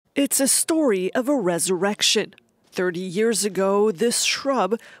It's a story of a resurrection. 30 years ago, this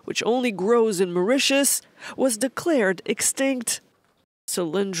shrub, which only grows in Mauritius, was declared extinct.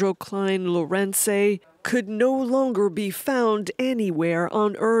 Cylindrocline lawrenceae could no longer be found anywhere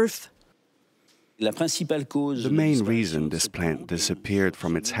on Earth. The main reason this plant disappeared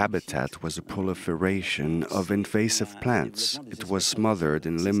from its habitat was the proliferation of invasive plants. It was smothered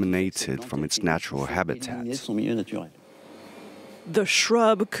and eliminated from its natural habitat. The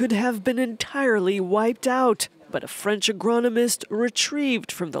shrub could have been entirely wiped out, but a French agronomist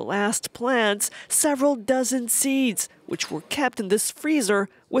retrieved from the last plants several dozen seeds, which were kept in this freezer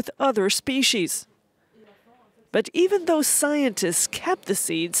with other species. But even though scientists kept the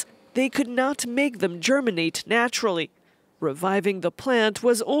seeds, they could not make them germinate naturally. Reviving the plant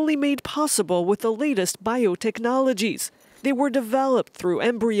was only made possible with the latest biotechnologies. They were developed through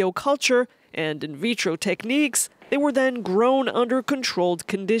embryo culture and in vitro techniques. They were then grown under controlled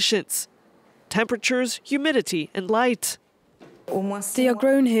conditions: temperatures, humidity, and light. They are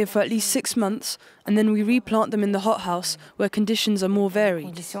grown here for at least 6 months, and then we replant them in the hothouse where conditions are more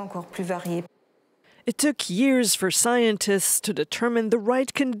varied. It took years for scientists to determine the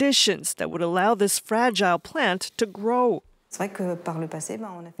right conditions that would allow this fragile plant to grow.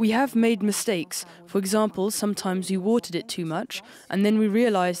 We have made mistakes. For example, sometimes we watered it too much, and then we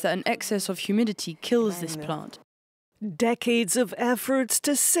realized that an excess of humidity kills this plant. Decades of efforts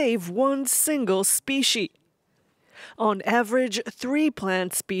to save one single species. On average, 3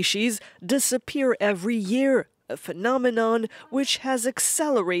 plant species disappear every year, a phenomenon which has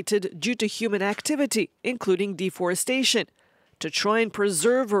accelerated due to human activity, including deforestation. To try and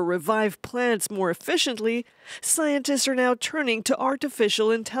preserve or revive plants more efficiently, scientists are now turning to artificial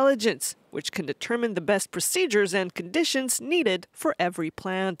intelligence, which can determine the best procedures and conditions needed for every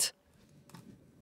plant.